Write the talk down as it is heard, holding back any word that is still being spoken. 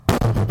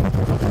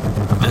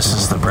This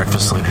is the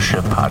Breakfast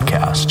Leadership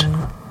Podcast.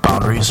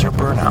 Boundaries or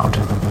burnout,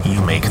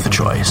 you make the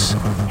choice.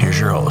 Here's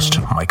your host,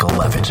 Michael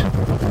Levitt.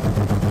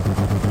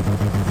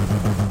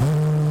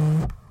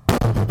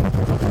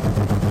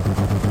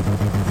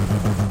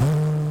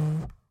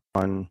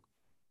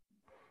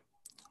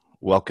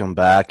 Welcome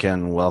back,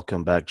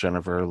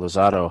 Jennifer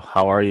Lozado.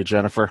 How are you,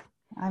 Jennifer?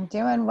 I'm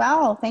doing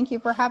well. Thank you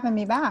for having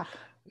me back.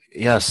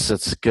 Yes,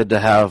 it's good to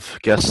have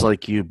guests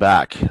like you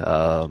back.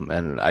 You're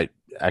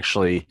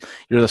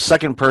the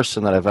second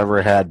person that I've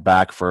ever had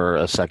back for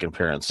a second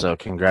appearance. So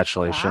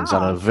congratulations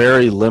on a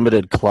very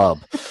limited club.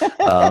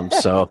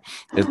 So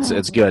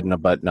it's good.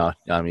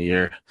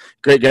 You're a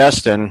great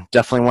guest, and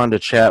definitely wanted to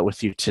chat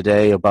with you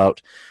today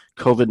about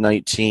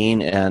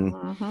COVID-19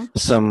 and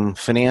some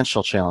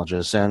financial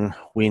challenges. And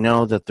we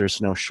know that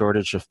there's no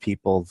shortage of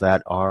people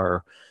that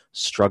are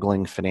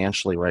struggling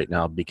financially right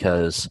now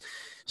because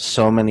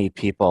so many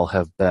people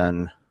have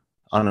been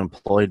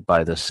unemployed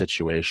by this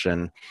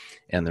situation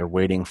and they're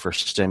waiting for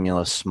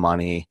stimulus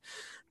money.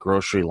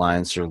 Grocery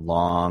lines are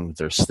long.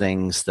 There's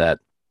things that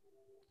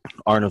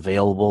aren't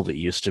available that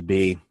used to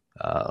be.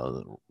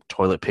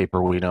 Toilet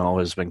paper, we know,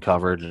 has been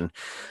covered, and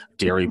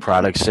dairy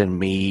products and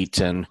meat,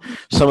 and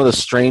some of the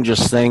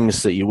strangest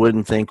things that you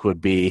wouldn't think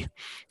would be,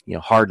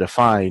 hard to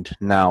find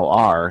now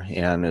are,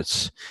 and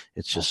it's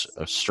just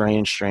a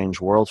strange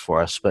world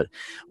for us. But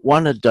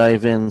want to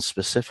dive in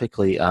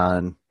specifically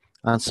on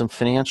some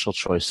financial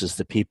choices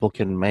that people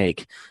can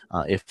make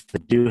if they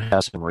do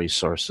have some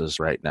resources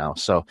right now.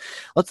 So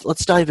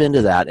let's dive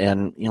into that,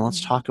 and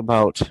let's talk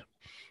about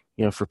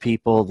for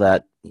people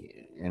that.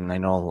 And I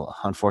know,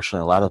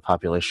 unfortunately, a lot of the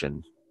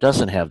population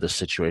doesn't have this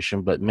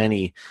situation, but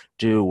many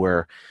do,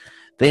 where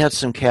they had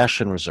some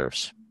cash in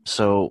reserves.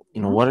 So,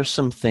 what are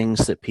some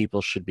things that people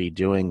should be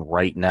doing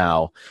right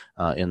now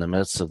in the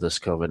midst of this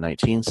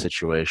COVID-19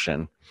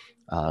 situation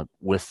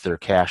with their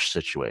cash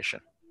situation?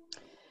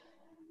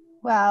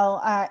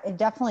 Well,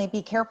 definitely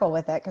be careful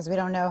with it because we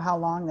don't know how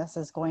long this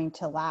is going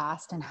to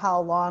last and how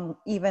long,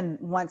 even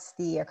once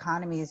the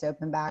economy is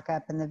open back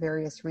up in the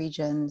various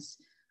regions,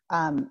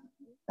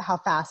 how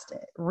fast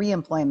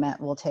reemployment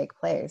will take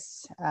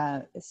place.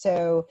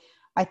 So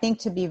I think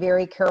to be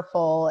very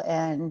careful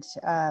and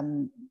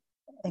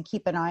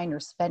keep an eye on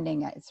your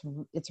spending.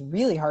 It's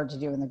really hard to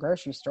do in the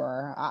grocery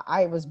store.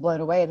 I was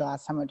blown away the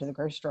last time I went to the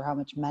grocery store how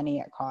much money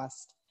it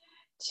cost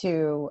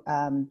to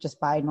just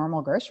buy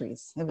normal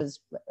groceries. It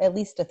was at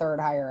least a third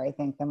higher, I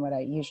think, than what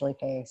I usually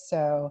pay.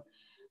 So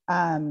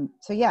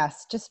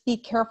yes, just be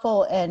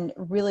careful and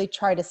really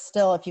try to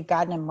still, if you've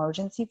got an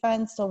emergency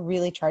fund, still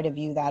really try to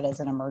view that as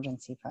an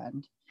emergency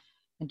fund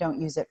and don't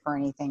use it for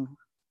anything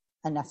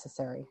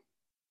unnecessary.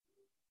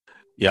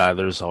 Yeah,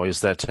 there's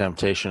always that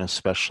temptation,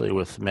 especially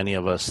with many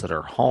of us that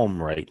are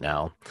home right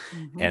now,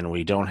 and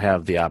we don't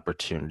have the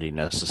opportunity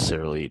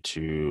necessarily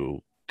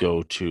to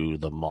go to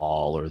the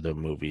mall or the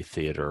movie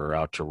theater or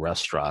out to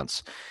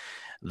restaurants,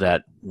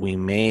 that we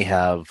may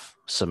have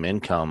some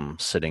income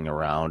sitting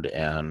around,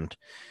 and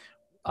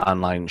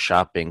online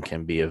shopping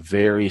can be a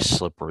very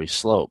slippery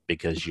slope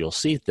because you'll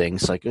see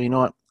things like, you know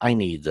what, I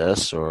need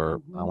this,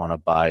 or I want to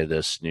buy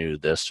this new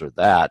this or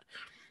that.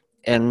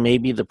 And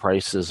maybe the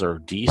prices are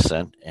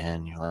decent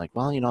and you're like,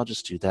 well, I'll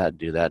just do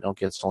that.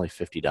 Okay, it's only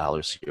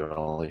 $50 here,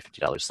 only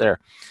 $50 there.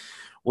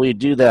 Well, you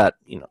do that,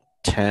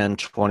 10,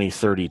 20,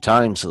 30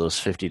 times of those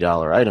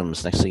 $50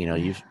 items. Next thing you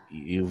know,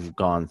 you've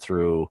gone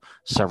through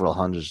several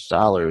hundreds of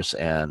dollars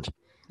and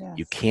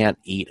you can't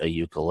eat a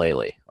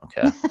ukulele.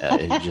 Okay.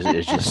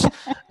 It's just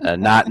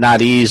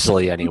not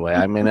easily anyway.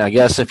 I mean, I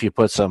guess if you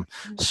put some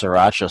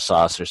sriracha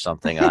sauce or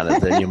something on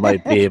it, then you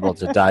might be able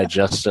to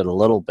digest it a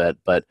little bit.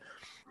 But,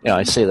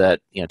 I say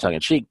that, tongue in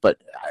cheek, but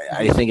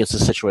I think it's a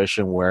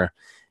situation where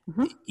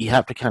you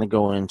have to kind of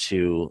go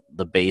into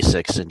the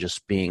basics and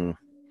just being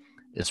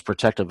as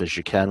protective as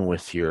you can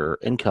with your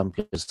income,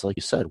 because like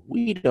you said,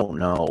 we don't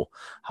know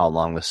how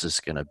long this is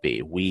going to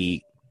be.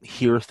 We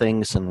hear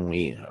things and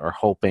we are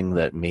hoping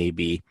that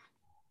maybe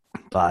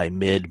by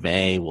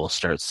mid-May we'll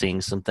start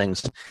seeing some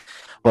things,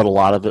 but a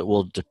lot of it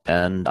will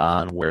depend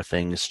on where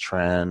things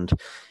trend.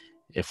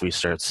 If we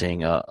start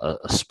seeing a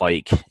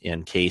spike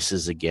in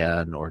cases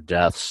again or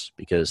deaths,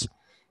 because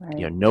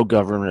no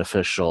government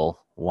official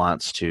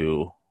wants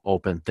to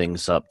open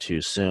things up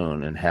too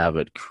soon and have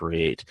it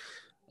create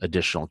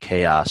additional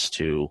chaos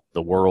to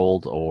the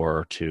world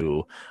or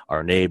to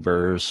our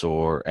neighbors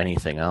or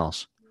anything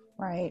else.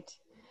 Right.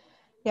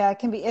 Yeah, it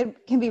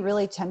can be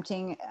really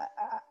tempting.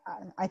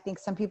 I think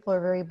some people are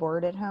very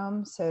bored at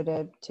home, so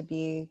to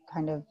be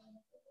kind of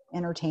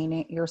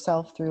entertaining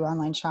yourself through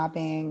online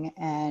shopping,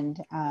 and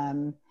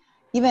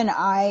even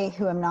I,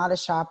 who am not a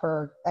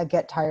shopper, I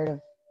get tired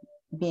of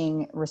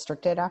being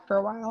restricted after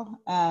a while,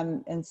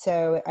 and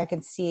so I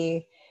can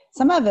see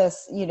some of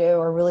us,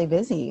 are really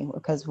busy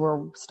because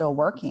we're still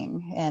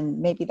working, and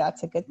maybe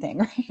that's a good thing,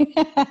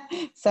 right?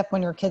 Except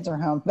when your kids are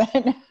home.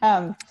 But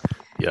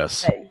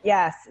yes.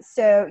 Yes.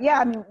 So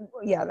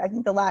I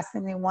think the last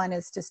thing they want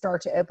is to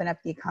start to open up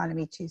the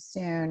economy too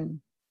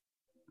soon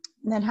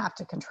and then have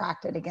to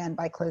contract it again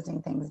by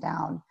closing things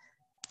down.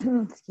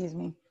 Excuse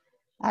me.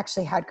 I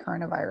actually had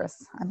coronavirus.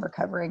 I'm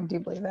recovering. Do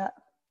you believe that?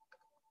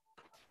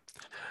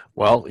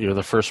 Well, you're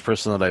the first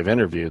person that I've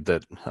interviewed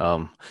that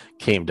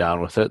came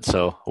down with it.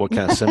 So, what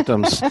kind of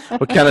symptoms?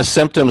 What kind of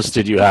symptoms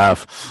did you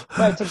have?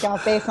 I took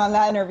out based on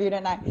that interview,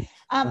 didn't I?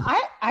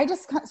 I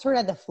just sort of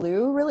had the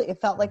flu. Really, it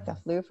felt like the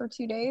flu for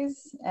 2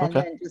 days, and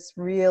then just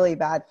really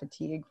bad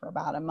fatigue for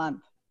about a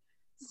month.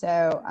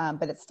 So,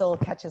 but it still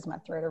catches my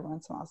throat every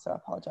once in a while. So I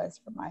apologize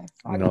for my.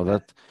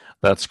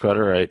 That's quite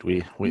all right.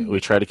 We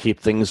try to keep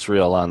things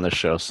real on this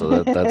show,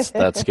 so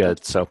that's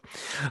good. So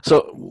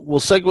we'll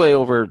segue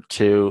over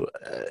to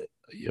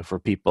for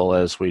people,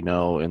 as we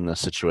know, in the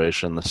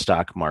situation, the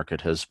stock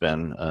market has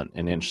been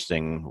an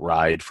interesting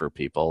ride for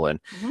people, and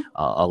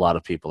a lot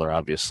of people are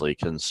obviously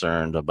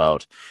concerned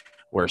about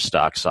where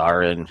stocks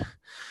are. And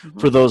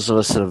for those of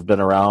us that have been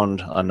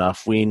around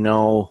enough, we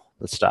know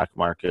the stock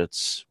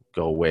markets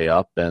go way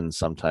up, and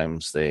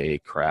sometimes they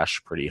crash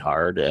pretty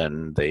hard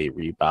and they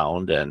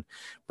rebound and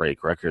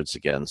break records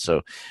again.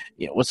 So,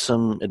 what's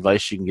some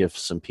advice you can give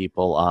some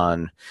people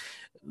on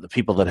the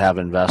people that have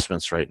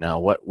investments right now?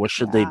 What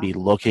should they be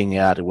looking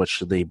at, and what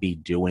should they be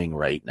doing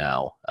right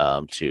now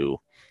to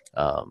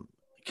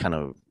kind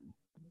of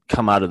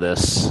come out of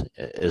this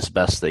as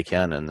best they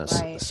can in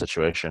this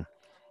situation?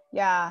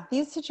 Yeah,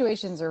 these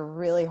situations are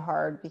really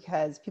hard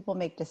because people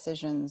make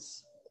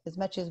decisions, as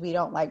much as we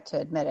don't like to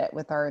admit it,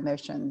 with our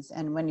emotions.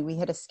 And when we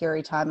hit a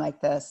scary time like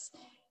this,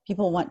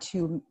 people want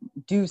to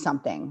do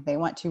something. They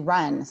want to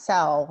run,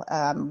 sell,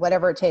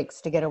 whatever it takes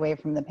to get away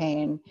from the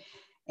pain.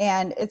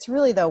 And it's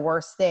really the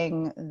worst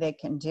thing they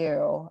can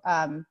do.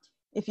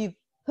 If you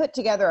put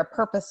together a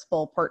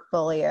purposeful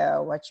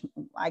portfolio, which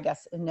I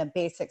guess in a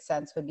basic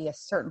sense would be a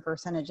certain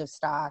percentage of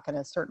stock and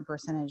a certain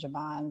percentage of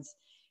bonds,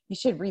 you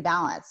should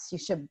rebalance. You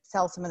should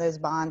sell some of those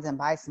bonds and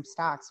buy some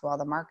stocks while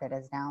the market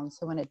is down.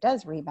 So when it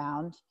does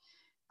rebound,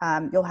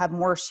 you'll have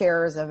more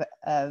shares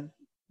of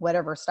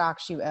whatever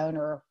stocks you own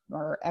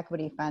or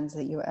equity funds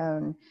that you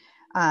own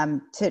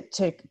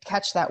to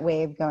catch that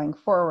wave going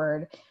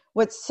forward.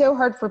 What's so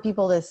hard for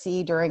people to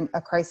see during a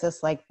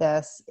crisis like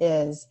this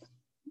is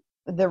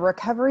the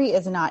recovery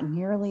is not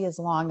nearly as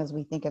long as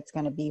we think it's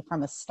going to be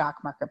from a stock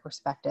market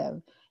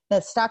perspective. The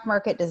stock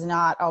market does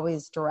not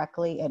always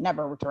it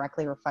never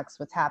directly reflects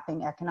what's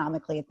happening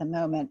economically at the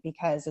moment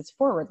because it's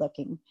forward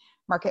looking.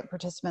 Market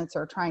participants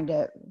are trying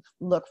to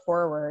look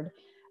forward.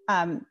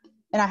 And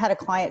I had a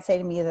client say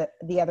to me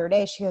the other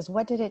day, she goes,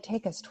 "What did it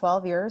take us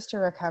 12 years to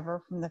recover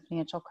from the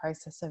financial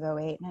crisis of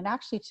 08?" And it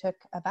actually took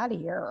about a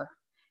year.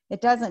 It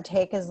doesn't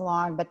take as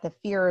long, but the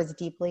fear is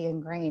deeply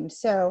ingrained.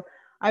 So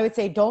I would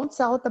say don't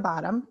sell at the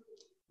bottom.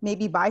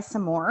 Maybe buy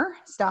some more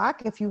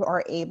stock if you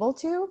are able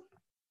to.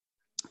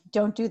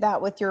 Don't do that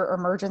with your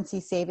emergency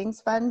savings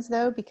funds,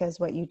 though, because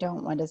what you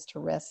don't want is to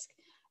risk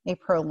a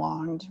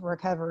prolonged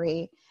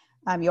recovery.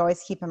 You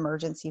always keep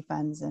emergency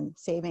funds and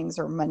savings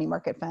or money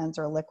market funds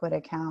or liquid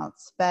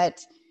accounts.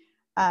 But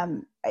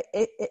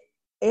it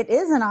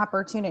is an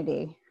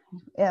opportunity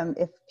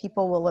if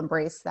people will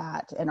embrace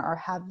that and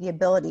have the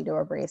ability to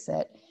embrace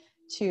it,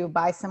 to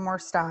buy some more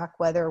stock,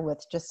 whether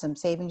with just some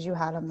savings you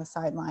had on the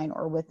sideline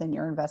or within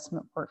your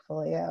investment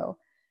portfolio.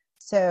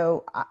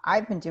 So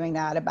I've been doing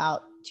that.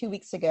 About 2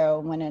 weeks ago,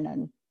 went in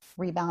and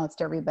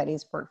rebalanced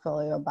everybody's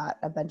portfolio, bought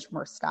a bunch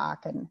more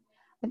stock. And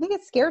I think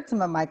it scared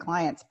some of my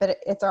clients, but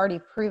it's already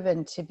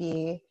proven to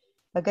be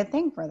a good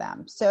thing for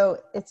them. So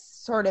it's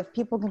sort of,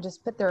 people can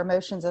just put their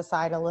emotions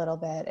aside a little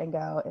bit and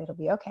go, it'll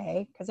be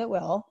okay, because it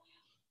will,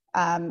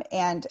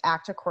 and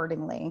act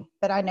accordingly.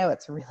 But I know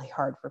it's really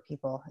hard for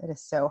people. It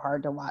is so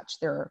hard to watch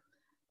their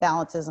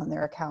balances on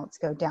their accounts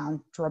go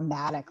down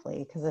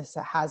dramatically, because this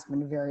has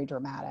been very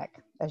dramatic,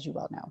 as you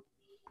well know.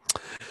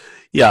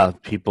 Yeah,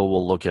 people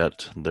will look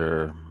at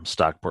their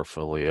stock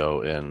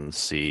portfolio and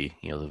see,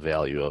 the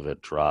value of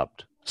it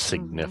dropped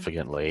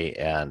significantly.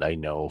 And I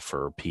know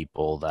for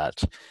people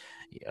that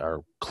are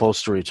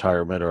close to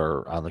retirement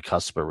or on the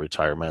cusp of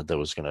retirement that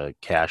was going to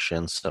cash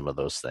in some of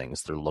those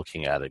things, they're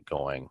looking at it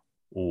going,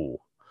 ooh.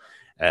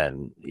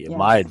 And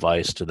my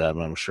advice to them,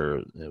 I'm sure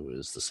it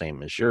was the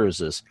same as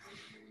yours, is,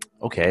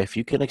 okay, if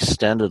you can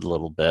extend it a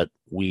little bit,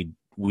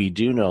 we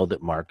do know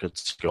that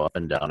markets go up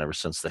and down ever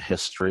since the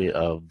history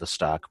of the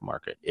stock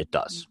market. It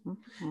does.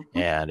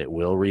 And it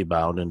will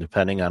rebound. And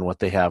depending on what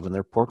they have in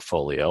their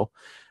portfolio,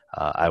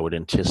 I would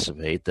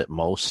anticipate that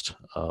most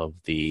of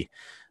the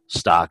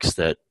stocks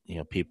that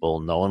people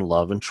know and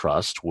love and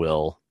trust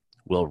will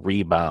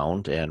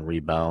rebound and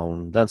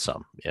rebound then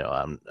some.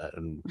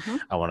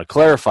 I want to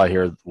clarify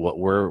here, what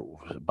we're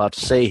about to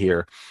say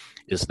here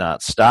is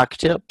not stock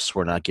tips.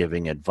 We're not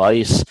giving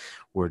advice.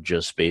 We're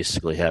just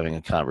basically having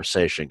a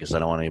conversation, because I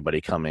don't want anybody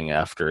coming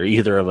after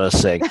either of us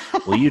saying,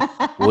 you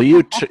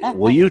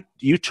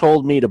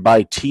told me to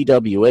buy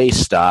TWA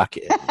stock,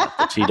 not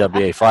the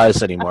TWA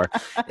 5s anymore,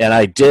 and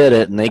I did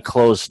it and they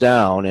closed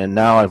down and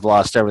now I've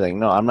lost everything.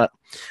 No, I'm not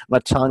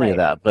telling you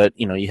that, but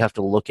you have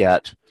to look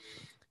at,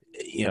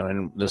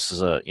 and this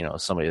is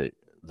somebody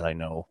that I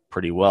know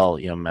pretty well,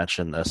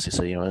 mentioned this. He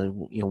said,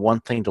 one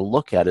thing to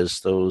look at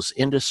is those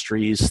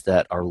industries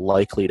that are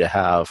likely to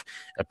have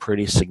a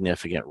pretty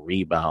significant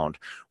rebound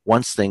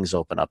once things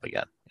open up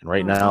again. And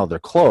right now they're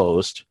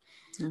closed.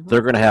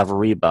 They're going to have a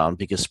rebound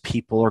because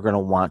people are going to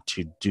want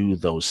to do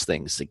those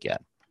things again.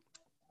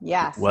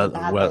 Yes.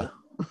 Whether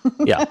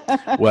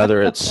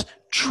it's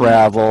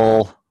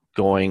travel,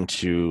 going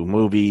to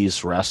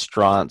movies,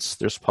 restaurants.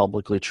 There's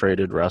publicly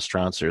traded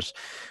restaurants. There's,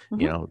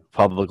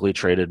 publicly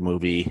traded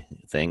movie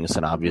things,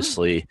 and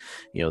obviously,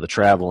 the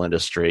travel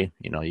industry.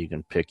 You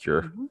can pick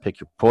your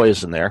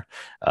poison there,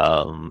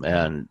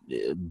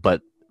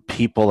 but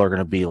people are going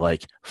to be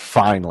like,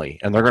 finally,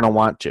 and they're going to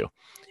want to.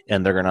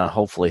 And they're going to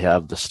hopefully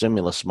have the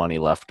stimulus money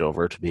left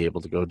over to be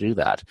able to go do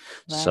that.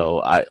 Right.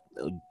 So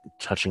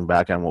touching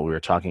back on what we were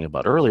talking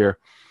about earlier,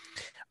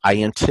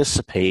 I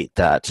anticipate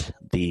that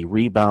the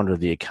rebound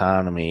of the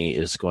economy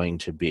is going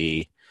to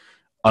be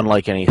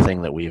unlike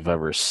anything that we've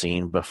ever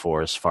seen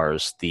before as far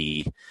as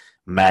the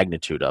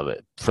magnitude of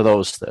it. For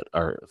those that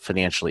are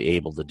financially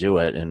able to do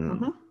it,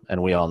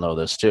 and we all know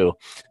this too,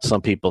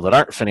 some people that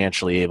aren't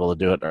financially able to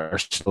do it are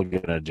still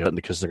going to do it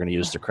because they're going to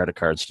use their credit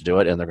cards to do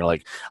it, and they're going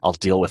to I'll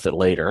deal with it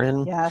later.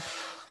 And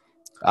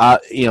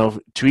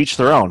to each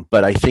their own.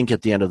 But I think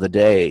at the end of the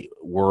day,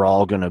 we're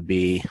all going to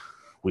be,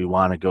 we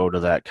want to go to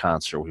that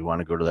concert. We want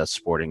to go to that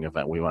sporting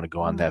event. We want to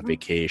go on that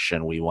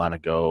vacation. We want to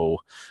go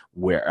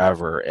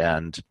wherever.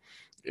 And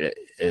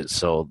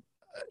so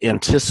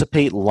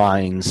anticipate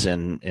lines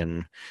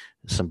and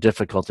some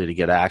difficulty to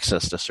get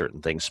access to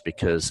certain things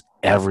because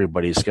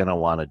everybody's going to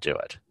want to do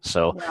it.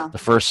 So the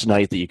first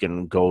night that you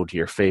can go to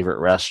your favorite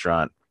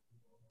restaurant,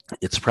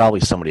 it's probably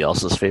somebody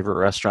else's favorite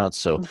restaurant.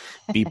 So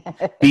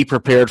be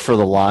prepared for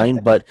the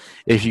line. But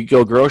if you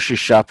go grocery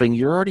shopping,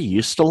 you're already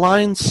used to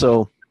lines.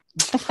 So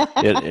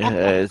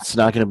it's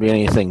not going to be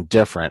anything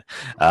different.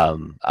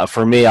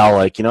 For me, I'm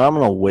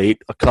going to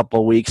wait a couple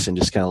of weeks and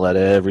just kind of let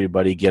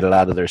everybody get it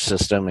out of their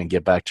system and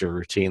get back to a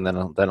routine. Then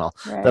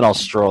I'll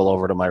stroll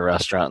over to my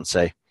restaurant and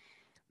say,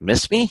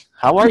 "Miss me?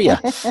 How are you?"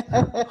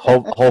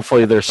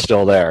 Hopefully they're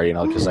still there,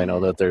 because I know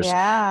that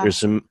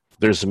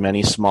there's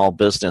many small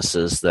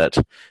businesses that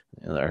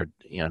are,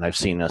 and I've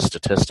seen a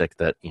statistic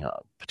that,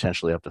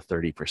 potentially up to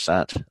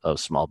 30% of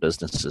small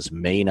businesses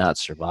may not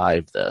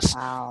survive this.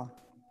 Wow.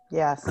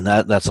 Yes. And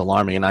that's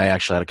alarming. And I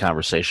actually had a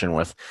conversation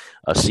with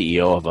a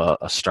CEO of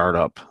a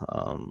startup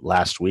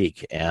last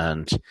week,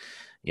 and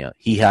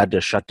he had to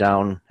shut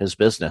down his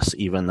business,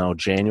 even though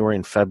January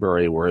and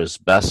February were his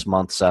best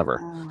months ever.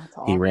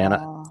 He ran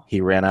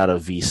out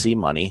of VC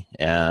money,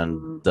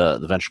 and the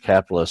venture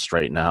capitalists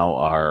right now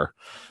are,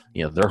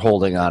 they're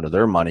holding on to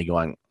their money,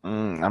 going,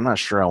 I'm not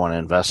sure I want to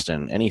invest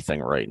in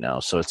anything right now.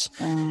 So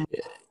and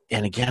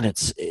again,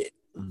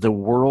 the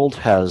world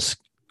has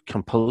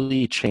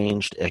completely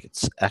changed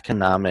its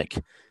economic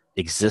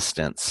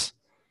existence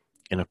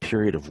in a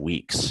period of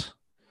weeks.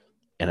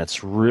 And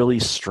it's really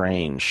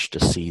strange to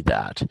see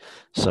that.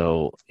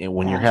 So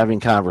when you're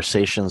having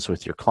conversations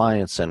with your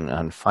clients and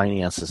on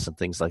finances and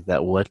things like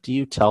that, what do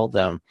you tell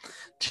them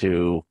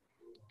to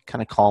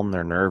kind of calm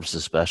their nerves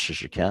as best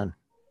as you can?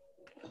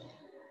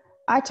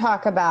 I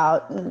talk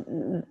about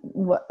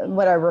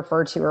what I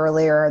referred to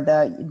earlier,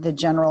 the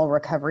general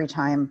recovery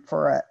time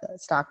for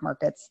stock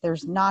markets.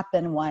 There's not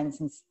been one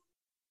since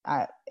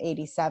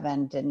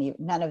 87.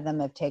 None of them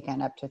have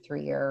taken up to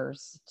 3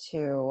 years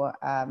to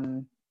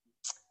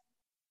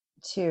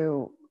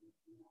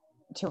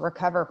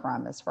recover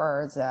from, as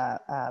far as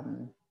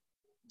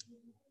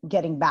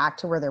getting back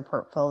to where their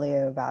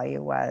portfolio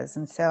value was.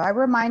 And so I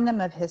remind them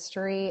of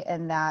history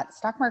and that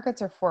stock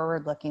markets are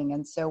forward looking.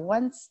 And so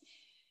once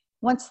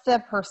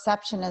the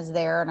perception is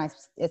there, and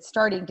it's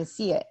starting to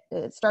see it,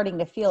 it's starting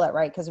to feel it,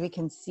 right? Because we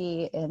can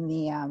see in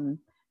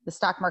the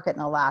stock market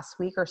in the last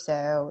week or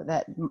so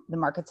that the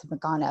markets have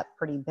gone up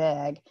pretty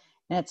big.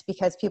 And it's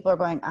because people are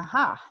going,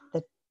 aha,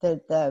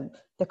 the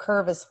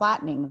curve is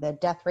flattening. The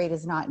death rate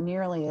is not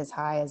nearly as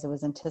high as it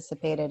was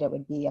anticipated it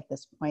would be at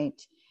this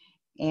point.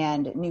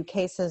 And new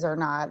cases are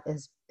not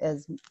as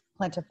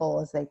plentiful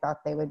as they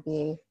thought they would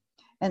be.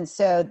 And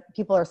so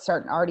people are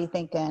already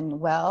thinking,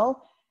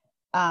 well,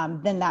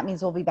 then that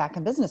means we'll be back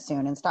in business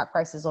soon and stock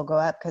prices will go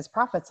up because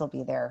profits will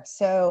be there.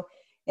 So,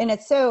 and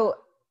it's so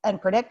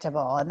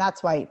unpredictable. And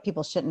that's why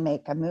people shouldn't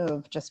make a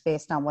move just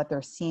based on what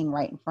they're seeing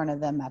right in front of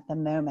them at the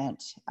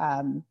moment.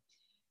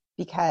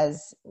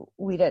 Because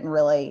we didn't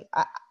really,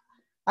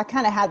 I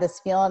kind of had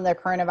this feeling the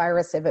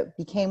coronavirus, if it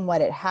became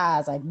what it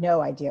has, I had no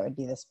idea it would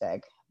be this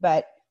big,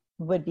 but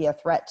would be a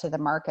threat to the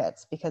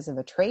markets because of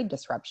a trade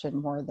disruption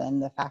more than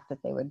the fact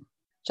that they would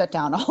shut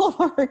down all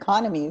of our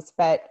economies.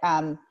 But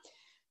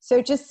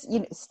so just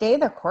stay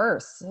the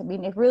course. I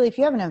mean, if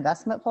you have an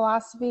investment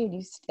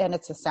philosophy and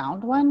it's a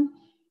sound one,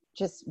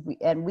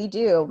 we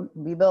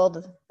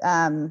build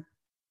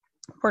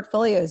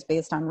portfolios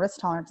based on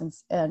risk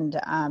tolerance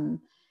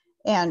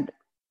and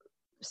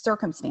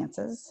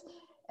circumstances.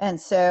 And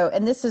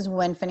this is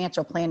when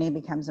financial planning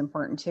becomes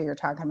important too. You're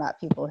talking about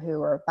people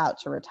who are about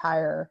to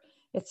retire.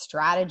 It's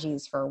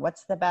strategies for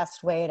what's the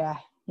best way to,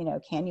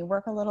 can you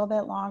work a little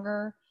bit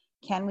longer?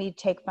 Can we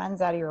take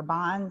funds out of your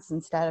bonds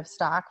instead of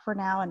stock for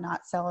now and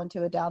not sell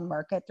into a down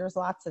market? There's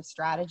lots of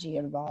strategy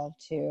involved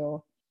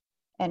too.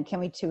 And can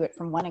we do it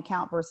from one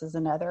account versus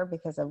another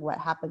because of what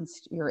happens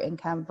to your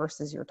income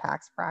versus your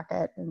tax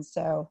bracket? And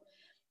so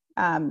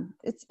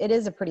it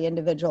is a pretty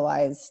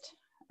individualized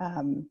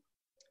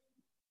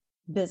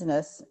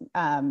business,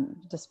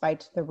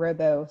 despite the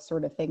robo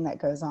sort of thing that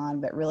goes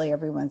on, but really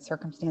everyone's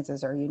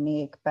circumstances are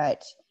unique.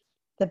 But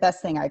the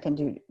best thing I can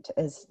do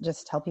is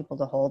just tell people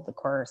to hold the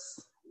course,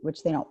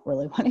 which they don't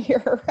really want to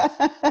hear.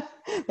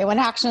 They want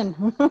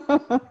action.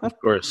 Of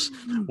course,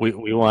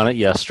 we want it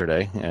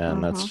yesterday,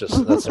 and that's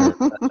our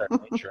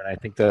nature. And I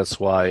think that's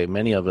why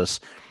many of us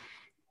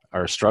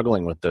are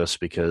struggling with this,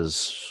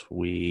 because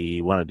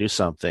we want to do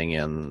something,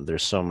 and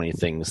there's so many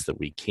things that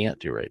we can't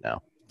do right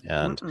now,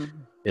 and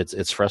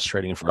it's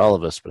frustrating for all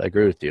of us. But I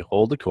agree with you.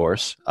 Hold the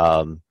course.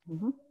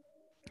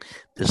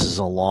 This is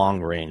a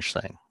long range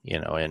thing,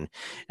 and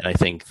I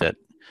think that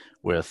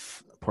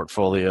with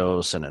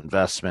portfolios and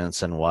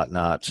investments and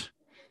whatnot,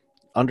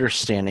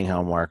 understanding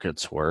how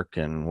markets work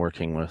and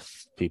working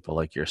with people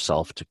like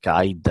yourself to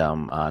guide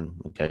them on,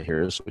 okay,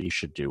 here's what you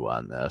should do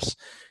on this.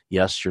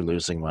 Yes, you're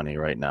losing money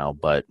right now,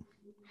 but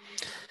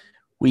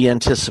we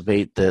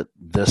anticipate that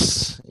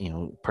this,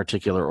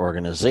 particular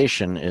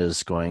organization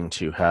is going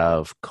to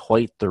have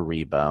quite the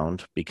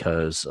rebound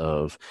because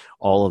of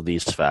all of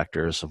these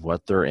factors of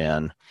what they're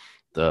in,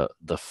 the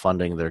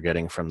funding they're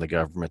getting from the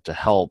government to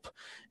help,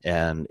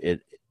 and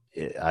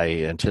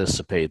I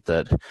anticipate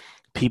that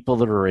people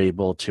that are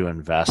able to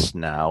invest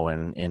now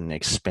and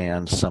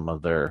expand some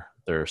of their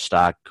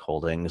stock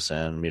holdings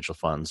and mutual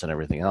funds and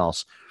everything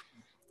else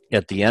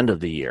at the end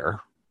of the year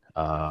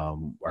are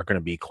going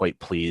to be quite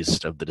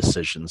pleased of the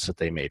decisions that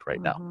they made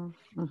right now.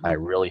 I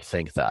really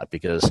think that,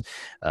 because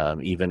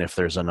even if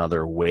there's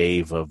another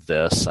wave of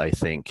this, I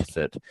think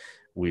that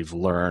we've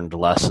learned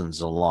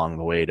lessons along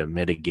the way to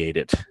mitigate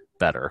it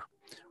better,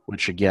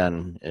 which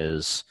again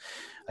is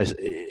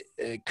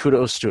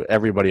kudos to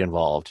everybody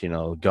involved,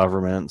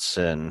 governments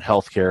and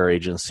healthcare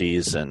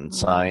agencies and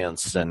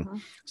science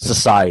and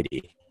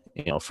society,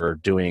 for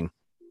doing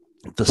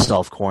the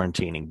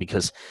self-quarantining,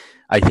 because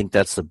I think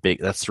that's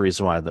the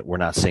reason why that we're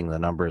not seeing the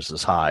numbers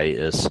as high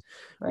is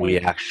we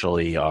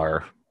actually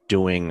are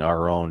doing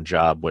our own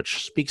job,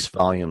 which speaks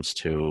volumes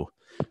to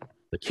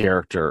the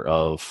character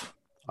of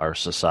our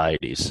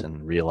societies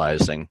and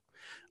realizing,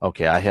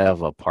 okay, I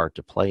have a part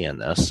to play in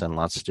this, and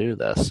let's do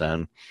this.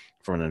 And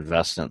from an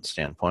investment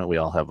standpoint, we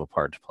all have a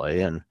part to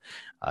play, and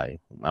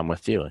I'm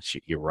with you.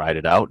 You ride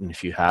it out, and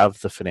if you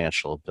have the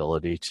financial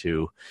ability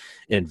to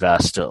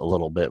invest a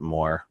little bit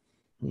more,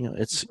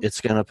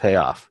 it's going to pay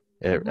off.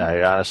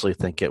 I honestly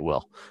think it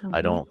will.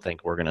 I don't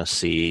think we're going to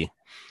see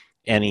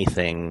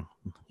anything,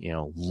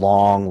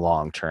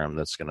 long term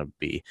that's going to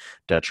be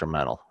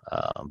detrimental.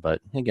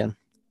 But again,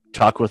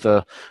 talk with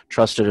a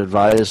trusted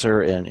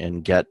advisor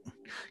and get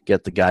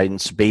the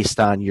guidance based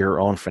on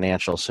your own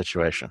financial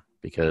situation,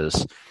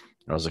 because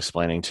I was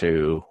explaining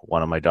to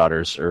one of my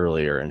daughters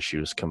earlier, and she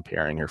was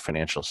comparing her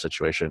financial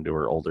situation to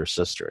her older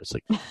sister. It's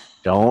like,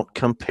 don't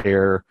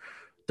compare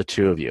the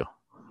two of you.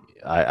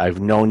 I've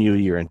known you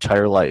your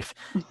entire life.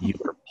 You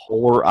are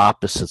polar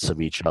opposites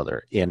of each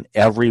other in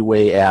every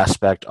way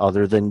aspect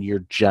other than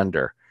your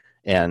gender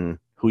and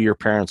who your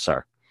parents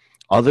are.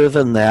 Other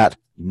than that,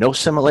 no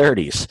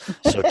similarities.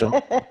 So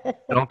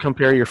don't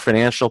compare your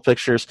financial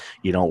pictures.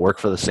 You don't work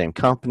for the same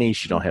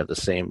companies. You don't have the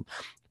same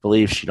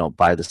beliefs. You don't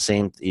buy the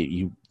same.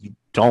 You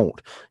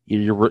don't.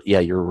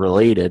 You're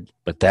related,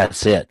 but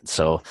that's it.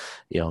 So,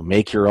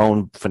 make your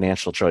own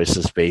financial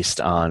choices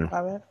based on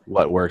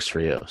what works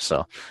for you.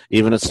 So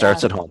even it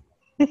starts at home.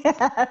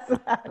 Yes,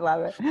 I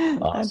love it.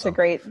 Awesome.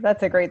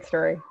 That's a great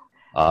story.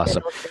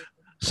 Awesome.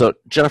 So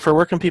Jennifer,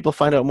 where can people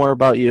find out more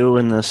about you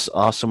and this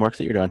awesome work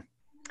that you're doing?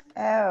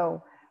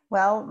 Oh,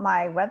 well,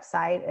 my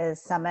website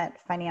is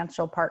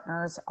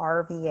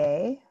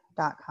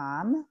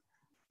summitfinancialpartnersrva.com.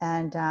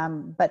 And,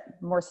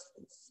 but more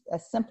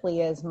as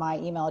simply as my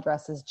email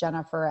address is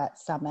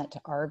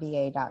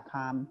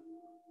jennifer@summitrva.com.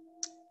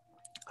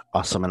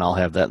 Awesome. And I'll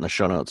have that in the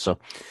show notes. So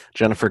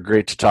Jennifer,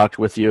 great to talk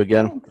with you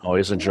again. Thanks.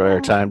 Always enjoy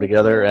our time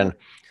together, and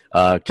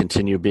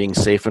continue being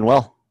safe and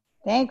well.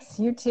 Thanks.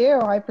 You too.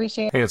 I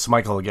appreciate it. Hey, it's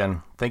Michael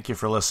again. Thank you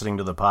for listening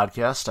to the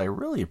podcast. I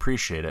really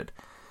appreciate it.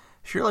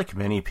 If you're like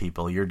many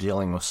people, you're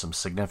dealing with some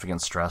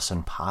significant stress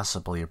and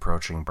possibly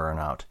approaching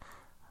burnout.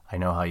 I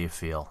know how you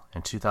feel.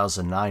 In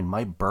 2009,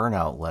 my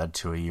burnout led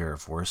to a year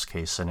of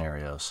worst-case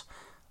scenarios.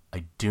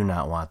 I do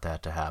not want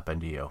that to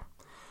happen to you.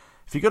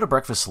 If you go to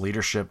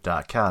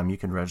breakfastleadership.com, you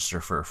can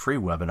register for a free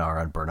webinar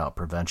on burnout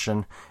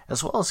prevention,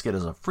 as well as get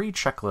a free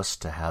checklist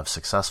to have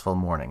successful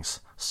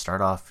mornings.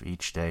 Start off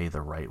each day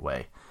the right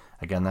way.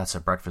 Again, that's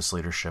at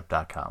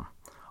breakfastleadership.com.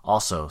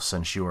 Also,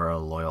 since you are a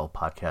loyal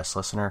podcast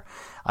listener,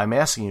 I'm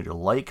asking you to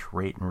like,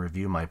 rate, and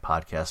review my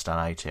podcast on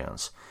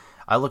iTunes.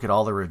 I look at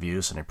all the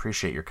reviews and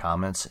appreciate your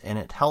comments, and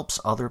it helps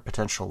other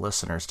potential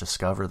listeners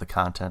discover the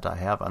content I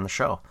have on the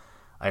show.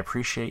 I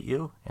appreciate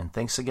you, and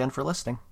thanks again for listening.